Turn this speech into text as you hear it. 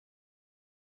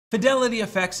Fidelity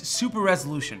FX Super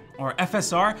Resolution, or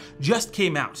FSR, just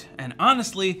came out, and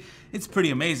honestly, it's pretty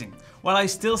amazing. While I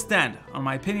still stand on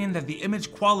my opinion that the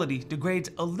image quality degrades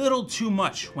a little too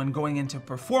much when going into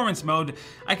performance mode,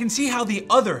 I can see how the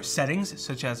other settings,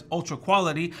 such as ultra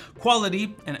quality,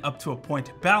 quality, and up to a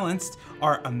point balanced,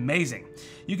 are amazing.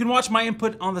 You can watch my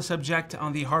input on the subject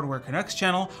on the Hardware Canucks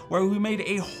channel, where we made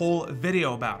a whole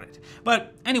video about it.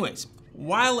 But anyways,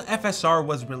 while FSR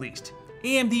was released,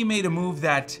 AMD made a move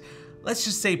that, let's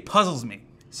just say, puzzles me.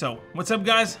 So, what's up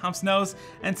guys, I'm Snows,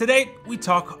 and today we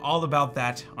talk all about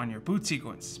that on your boot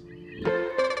sequence.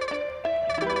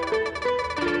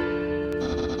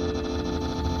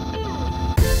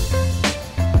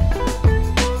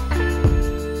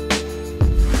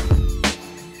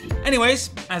 Anyways,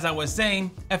 as I was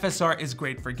saying, FSR is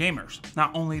great for gamers. Not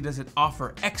only does it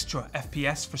offer extra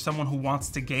FPS for someone who wants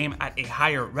to game at a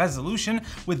higher resolution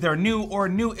with their new or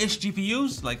new-ish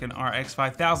GPUs, like an RX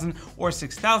 5000 or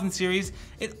 6000 series,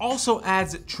 it also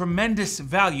adds tremendous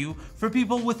value for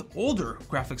people with older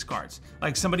graphics cards,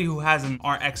 like somebody who has an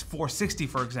RX 460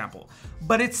 for example.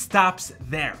 But it stops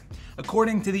there.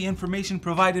 According to the information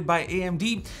provided by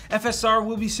AMD, FSR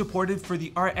will be supported for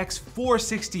the RX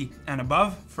 460 and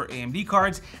above for AMD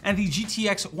cards, and the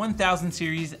GTX 1000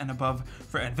 series and above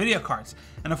for NVIDIA cards.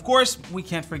 And of course, we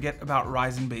can't forget about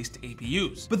Ryzen-based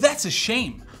APUs. But that's a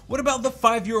shame. What about the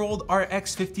 5-year-old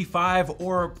RX 55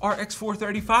 or RX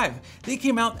 435? They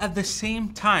came out at the same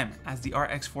time as the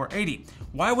RX 480.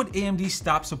 Why would AMD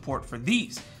stop support for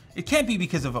these? It can't be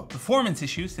because of a performance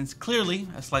issue, since clearly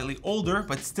a slightly older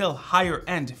but still higher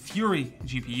end Fury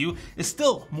GPU is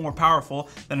still more powerful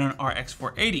than an RX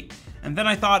 480. And then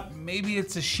I thought maybe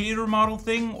it's a shader model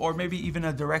thing, or maybe even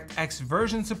a DirectX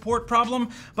version support problem,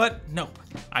 but nope.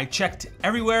 I checked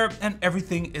everywhere and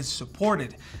everything is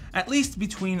supported, at least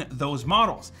between those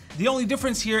models. The only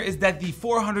difference here is that the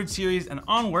 400 series and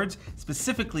onwards,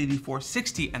 specifically the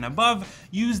 460 and above,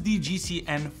 use the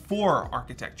GCN4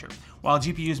 architecture, while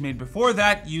GPUs made before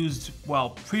that used,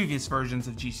 well, previous versions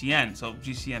of GCN, so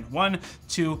GCN 1,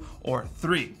 2, or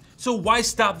 3. So why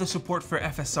stop the support for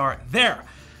FSR there?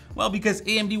 Well, because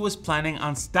AMD was planning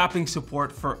on stopping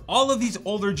support for all of these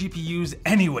older GPUs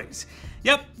anyways.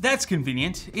 Yep, that's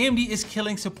convenient. AMD is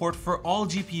killing support for all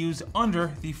GPUs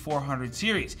under the 400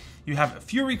 series. You have a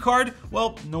Fury card,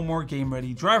 well, no more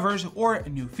game-ready drivers or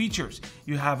new features.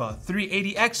 You have a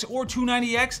 380X or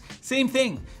 290X, same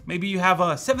thing. Maybe you have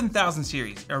a 7000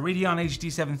 series, a Radeon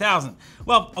HD 7000.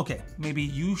 Well, okay, maybe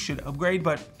you should upgrade,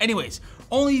 but anyways,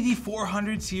 only the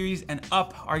 400 series and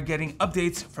up are getting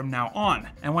updates from now on.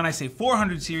 And when I say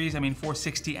 400 series, I mean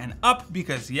 460 and up,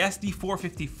 because yes, the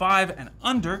 455 and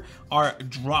under are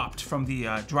dropped from the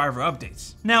driver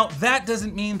updates. Now, that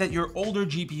doesn't mean that your older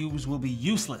GPUs will be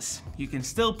useless. You can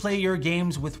still play your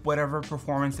games with whatever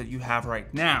performance that you have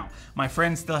right now. My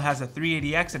friend still has a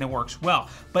 380X and it works well,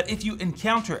 but if you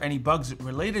encounter any bugs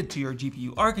related to your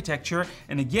GPU architecture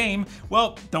in a game,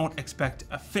 well, don't expect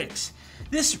a fix.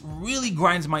 This really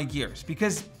grinds my gears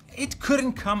because it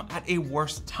couldn't come at a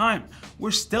worse time.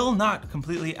 We're still not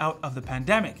completely out of the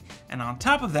pandemic. And on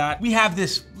top of that, we have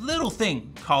this little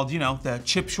thing called, the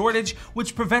chip shortage,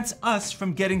 which prevents us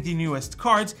from getting the newest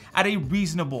cards at a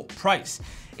reasonable price.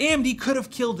 AMD could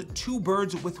have killed two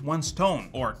birds with one stone,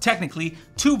 or technically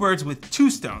two birds with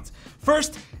two stones.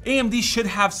 First, AMD should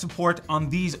have support on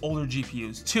these older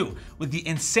GPUs too. With the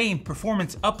insane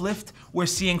performance uplift we're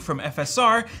seeing from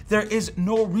FSR, there is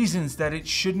no reasons that it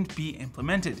shouldn't be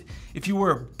implemented. If you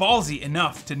were ballsy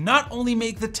enough to not only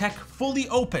make the tech fully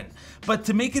open, but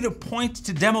to make it a point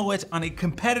to demo it on a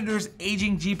competitor's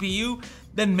aging GPU,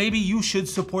 then maybe you should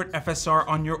support FSR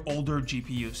on your older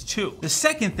GPUs too. The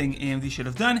second thing AMD should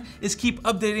have done is keep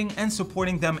updating and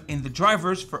supporting them in the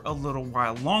drivers for a little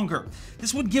while longer.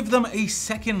 This would give them a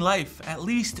second life, at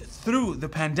least through the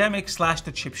pandemic /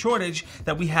 the chip shortage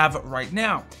that we have right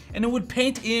now. And it would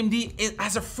paint AMD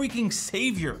as a freaking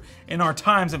savior in our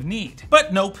times of need.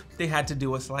 But nope, they had to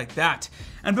do us like that.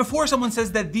 And before someone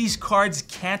says that these cards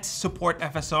can't support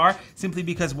FSR simply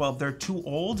because, well, they're too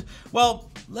old,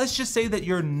 well, let's just say that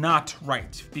you're not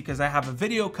right, because I have a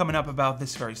video coming up about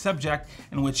this very subject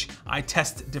in which I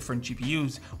test different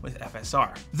GPUs with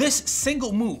FSR. This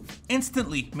single move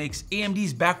instantly makes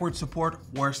AMD's backward support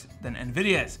worse than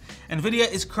NVIDIA's.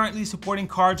 NVIDIA is currently supporting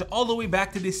cards all the way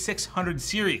back to the 600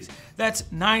 series. That's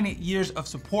 9 years of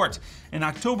support. In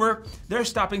October, they're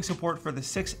stopping support for the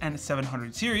 6 and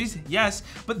 700 series, yes,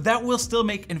 but that will still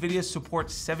make NVIDIA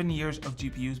support 7 years of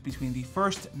GPUs between the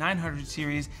first 900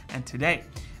 series and today.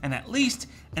 And at least,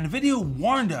 NVIDIA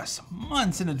warned us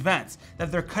months in advance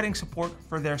that they're cutting support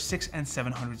for their 6 and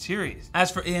 700 series.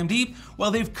 As for AMD,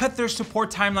 well, they've cut their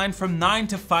support timeline from 9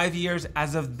 to 5 years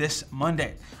as of this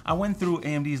Monday. I went through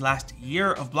AMD's last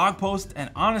year of blog posts,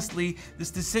 and honestly, this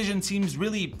decision seems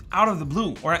really out of the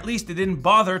blue, or at least they didn't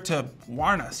bother to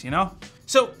warn us, you know?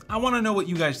 So I want to know what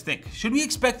you guys think. Should we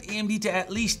expect AMD to at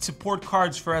least support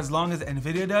cards for as long as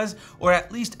NVIDIA does, or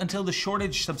at least until the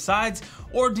shortage subsides,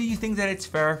 or do you think that it's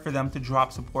fair for them to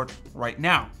drop support right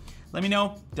now? Let me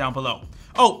know down below.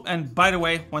 Oh, and by the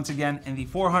way, once again, in the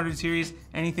 400 series,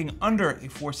 anything under a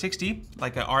 460,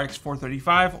 like a RX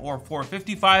 435 or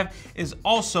 455, is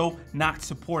also not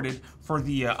supported for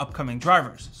the upcoming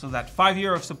drivers. So that 5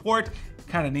 year of support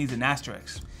kind of needs an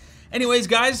asterisk. Anyways,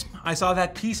 guys, I saw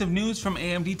that piece of news from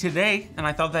AMD today, and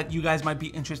I thought that you guys might be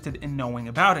interested in knowing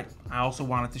about it. I also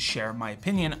wanted to share my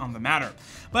opinion on the matter.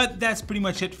 But that's pretty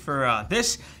much it for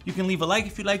this. You can leave a like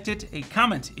if you liked it, a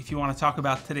comment if you want to talk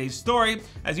about today's story.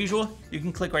 As usual, you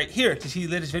can click right here to see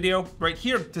the latest video, right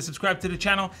here to subscribe to the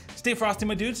channel. Stay frosty,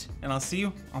 my dudes, and I'll see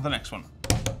you on the next one.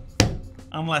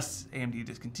 Unless AMD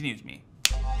discontinues me.